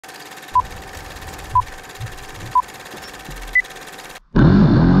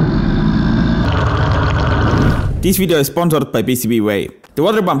This video is sponsored by PCBWay. The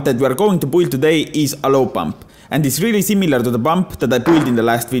water pump that we are going to build today is a Lobe pump, and it's really similar to the pump that I built in the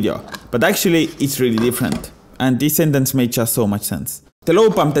last video, but actually it's really different. And this sentence made just so much sense. The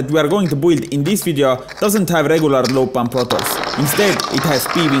Lobe pump that we are going to build in this video doesn't have regular Lobe pump rotors. Instead, it has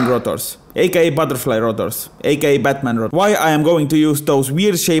P-wing rotors, aka butterfly rotors, aka Batman rotors. Why I am going to use those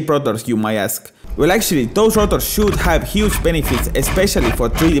weird shaped rotors, you might ask? Well, actually, those rotors should have huge benefits, especially for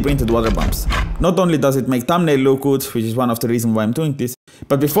 3D printed water pumps. Not only does it make thumbnail look good, which is one of the reasons why I'm doing this,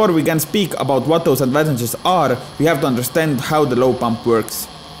 but before we can speak about what those advantages are, we have to understand how the Lobe pump works.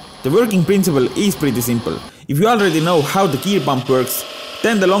 The working principle is pretty simple. If you already know how the gear pump works,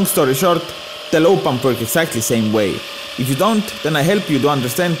 then the long story short, the Lobe pump works exactly the same way. If you don't, then I help you to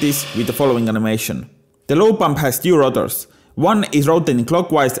understand this with the following animation. The Lobe pump has two rotors. One is rotating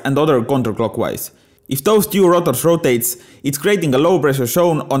clockwise and the other counterclockwise. If those two rotors rotates, it's creating a low pressure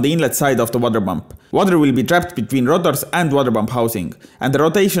zone on the inlet side of the water pump. Water will be trapped between rotors and water pump housing, and the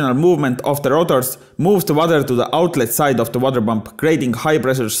rotational movement of the rotors moves the water to the outlet side of the water pump, creating high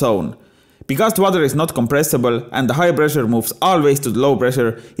pressure zone. Because the water is not compressible and the high pressure moves always to the low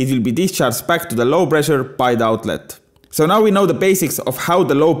pressure, it will be discharged back to the low pressure by the outlet. So now we know the basics of how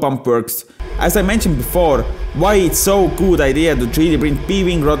the Lobe pump works. As I mentioned before, why it's so good idea to 3D print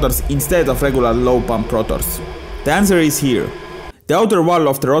P-wing rotors instead of regular Lobe pump rotors. The answer is here. The outer wall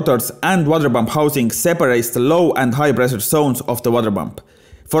of the rotors and water pump housing separates the low and high pressure zones of the water pump.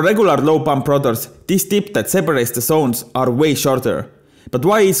 For regular Lobe pump rotors, this tip that separates the zones are way shorter. But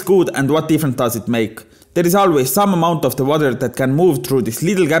why is good and what difference does it make? There is always some amount of the water that can move through this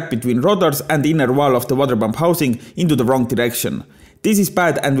little gap between rotors and the inner wall of the water pump housing into the wrong direction. This is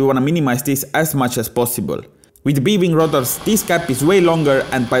bad and we want to minimize this as much as possible. With the P-wing rotors, this gap is way longer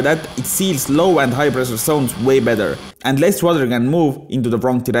and by that it seals low and high pressure zones way better, and less water can move into the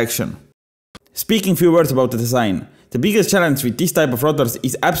wrong direction. Speaking few words about the design. The biggest challenge with this type of rotors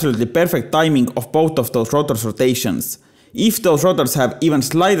is absolutely perfect timing of both of those rotors' rotations. If those rotors have even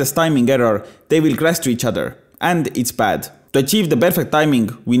slightest timing error, they will crash to each other, and it's bad. To achieve the perfect timing,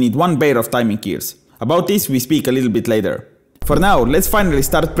 we need one pair of timing gears. About this we speak a little bit later. For now, let's finally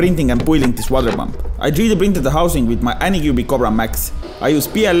start printing and building this water pump. I 3D printed the housing with my Anycubic Cobra Max. I use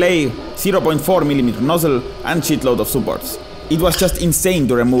PLA, 0.4mm nozzle and shitload of supports. It was just insane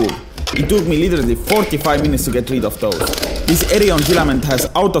to remove. It took me literally 45 minutes to get rid of those. This Erion filament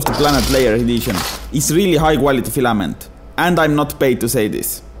has out of the planet layer adhesion. It's really high quality filament. And I'm not paid to say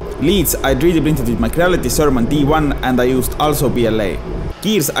this. Leads I 3D printed with my Creality Sermon D1 and I used also PLA.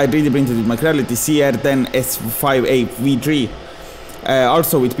 Gears I 3D printed with my Creality CR10 S5A V3,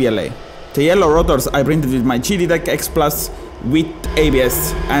 also with PLA. The yellow rotors I printed with my GTTech X Plus with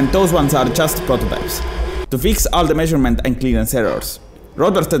ABS, and those ones are just prototypes, to fix all the measurement and clearance errors.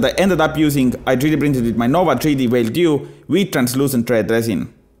 Rotors that I ended up using I 3D printed with my Nova 3D Whale Dew with translucent thread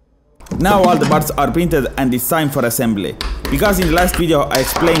resin. Now all the parts are printed and it's time for assembly. Because in the last video I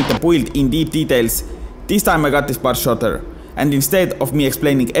explained the build in deep details, this time I got this part shorter. And instead of me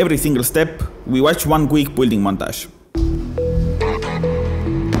explaining every single step, we watch one quick building montage.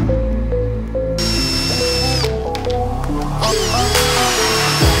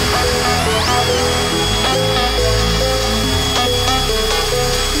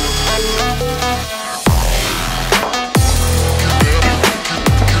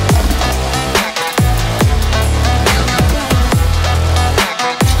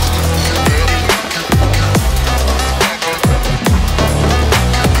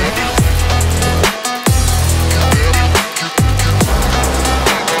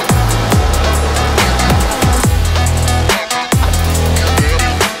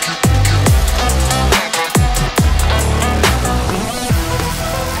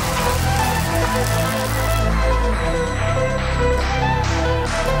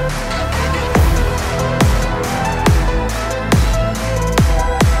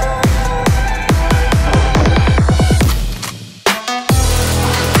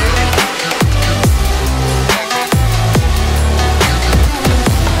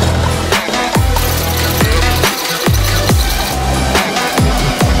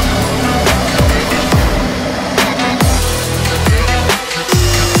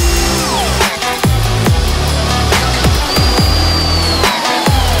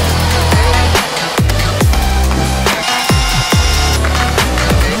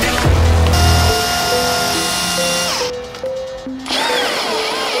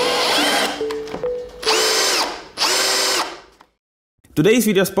 Today's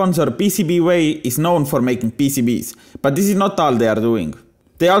video sponsor PCBWay is known for making PCBs, but this is not all they are doing.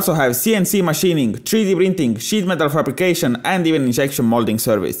 They also have CNC machining, 3D printing, sheet metal fabrication and even injection molding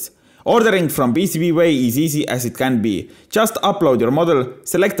service. Ordering from PCBWay is easy as it can be. Just upload your model,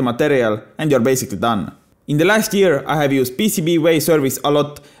 select the material, and you're basically done. In the last year, I have used PCBWay service a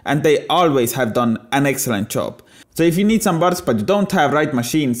lot, and they always have done an excellent job. So if you need some parts but you don't have right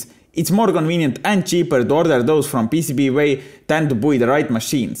machines, it's more convenient and cheaper to order those from PCBWay than to buy the right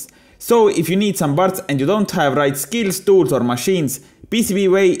machines. So if you need some parts and you don't have right skills, tools or machines,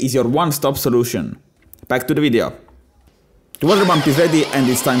 PCBWay is your one-stop solution. Back to the video. The water pump is ready and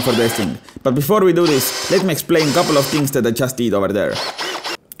it's time for testing. But before we do this, let me explain a couple of things that I just did over there.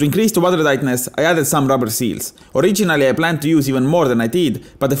 To increase the water tightness, I added some rubber seals. Originally I planned to use even more than I did,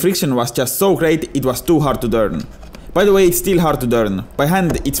 but the friction was just so great it was too hard to turn. By the way, it's still hard to turn. By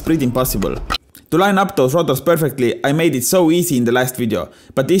hand it's pretty impossible. To line up those rotors perfectly, I made it so easy in the last video,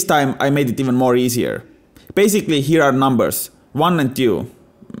 but this time I made it even more easier. Basically here are numbers, 1 and 2.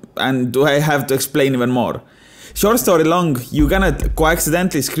 And do I have to explain even more? Short story long, you cannot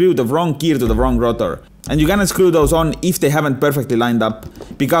coincidentally screw the wrong gear to the wrong rotor. And you cannot screw those on if they haven't perfectly lined up,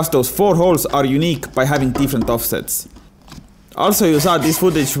 because those 4 holes are unique by having different offsets. Also you saw this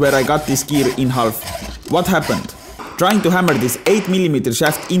footage where I got this gear in half. What happened? Trying to hammer this 8mm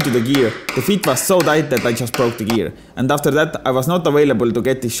shaft into the gear, the fit was so tight that I just broke the gear. And after that I was not available to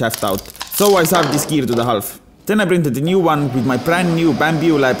get this shaft out, so I saved this gear to the half. Then I printed a new one with my brand new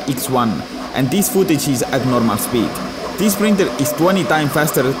Bamboo Lab X1, and this footage is at normal speed. This printer is 20 times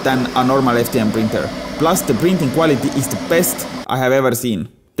faster than a normal FDM printer, plus the printing quality is the best I have ever seen.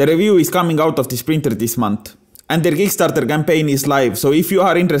 The review is coming out of this printer this month. And their Kickstarter campaign is live, so if you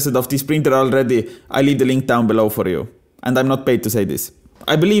are interested of this printer already, I leave the link down below for you. And I'm not paid to say this.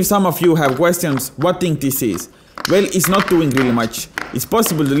 I believe some of you have questions, what thing this is? Well, it's not doing really much. It's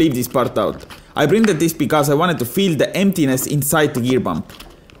possible to leave this part out. I printed this because I wanted to feel the emptiness inside the gear pump.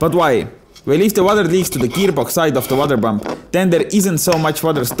 But why? Well, if the water leaks to the gearbox side of the water pump, then there isn't so much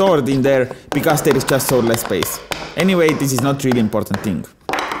water stored in there because there is just so less space. Anyway, this is not really important thing.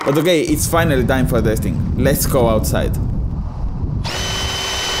 But okay, it's finally time for testing. Let's go outside.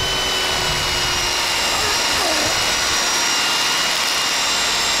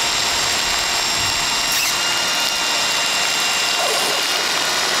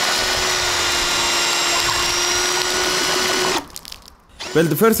 Well,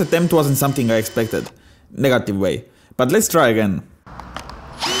 the first attempt wasn't something I expected. Negative way. But let's try again.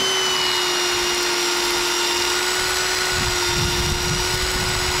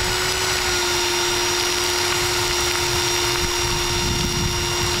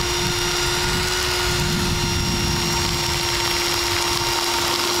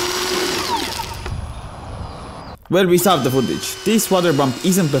 Well, we saw the footage. This water pump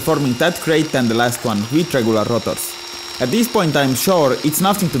isn't performing that great than the last one with regular rotors. At this point I'm sure it's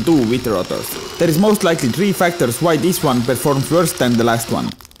nothing to do with the rotors. There is most likely 3 factors why this one performs worse than the last one.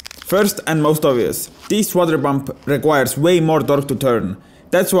 First and most obvious, this water pump requires way more torque to turn.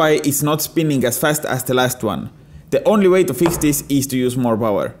 That's why it's not spinning as fast as the last one. The only way to fix this is to use more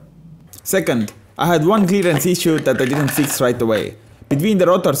power. Second, I had one clearance issue that I didn't fix right away. Between the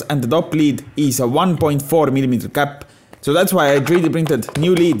rotors and the top lead is a 1.4mm gap, so that's why I 3D printed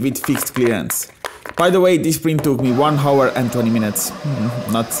new lead with fixed clearance. By the way, this print took me 1 hour and 20 minutes.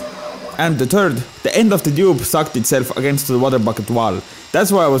 Nuts. And the third, the end of the tube sucked itself against the water bucket wall. That's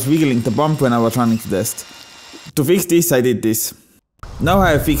why I was wiggling the pump when I was running the test. To fix this, I did this. Now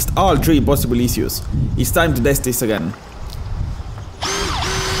I have fixed all 3 possible issues. It's time to test this again.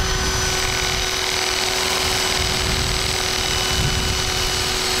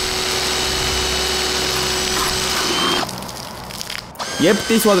 Yep,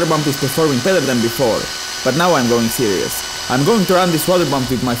 this water pump is performing better than before, but now I'm going serious. I'm going to run this water pump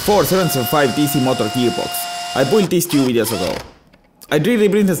with my 4775 DC motor gearbox. I built this 2 videos ago. I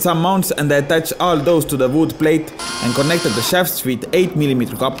 3D printed some mounts and I attached all those to the wood plate and connected the shafts with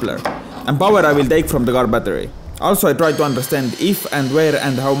 8mm coupler. And power I will take from the car battery. Also I tried to understand if and where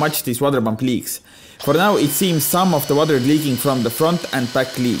and how much this water pump leaks. For now it seems some of the water is leaking from the front and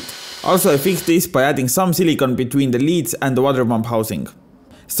back lead. Also I fixed this by adding some silicone between the leads and the water pump housing.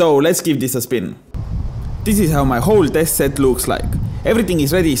 So let's give this a spin. This is how my whole test set looks like. Everything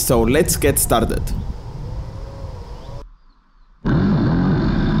is ready, so let's get started.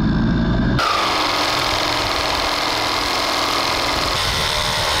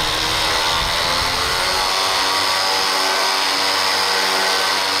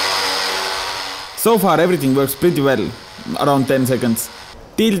 So far everything works pretty well, around 10 seconds.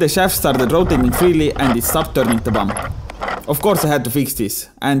 Till the shaft started rotating freely and it stopped turning the pump. Of course I had to fix this,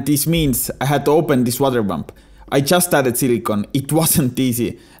 and this means I had to open this water pump. I just added silicone, it wasn't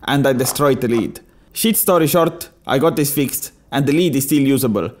easy, and I destroyed the lead. Shit story short, I got this fixed, and the lead is still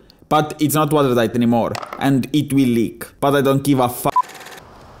usable. but it's not watertight anymore, and it will leak, but I don't give a fuck.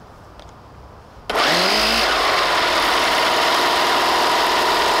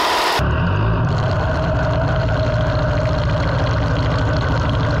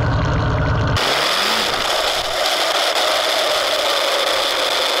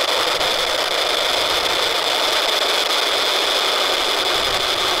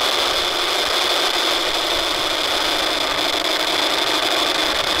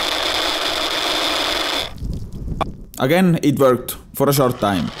 Again, it worked for a short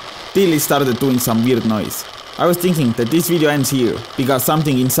time, till it started doing some weird noise. I was thinking that this video ends here, because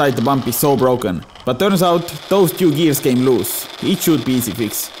something inside the bump is so broken, but turns out those two gears came loose. It should be easy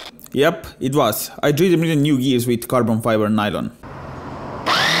fix. Yep, it was. I treated million new gears with carbon fiber nylon.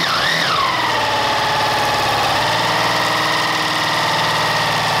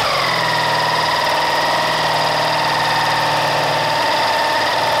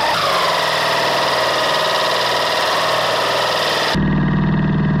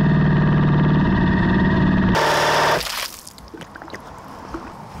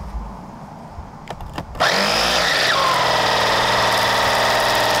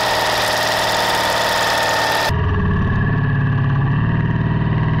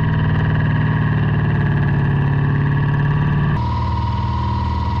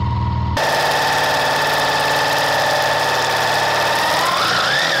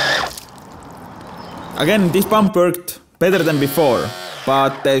 Again, this pump worked better than before,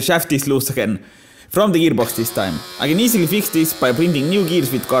 but the shaft is loose again, from the gearbox this time. I can easily fix this by printing new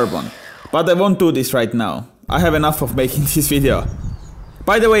gears with carbon, but I won't do this right now. I have enough of making this video.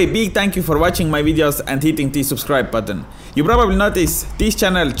 By the way, big thank you for watching my videos and hitting the subscribe button. You probably noticed this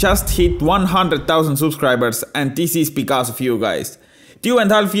channel just hit 100,000 subscribers, and this is because of you guys.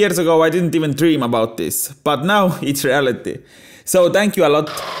 2.5 years ago I didn't even dream about this, but now it's reality. So thank you a lot.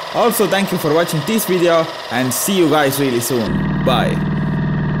 Also thank you for watching this video, and see you guys really soon. Bye.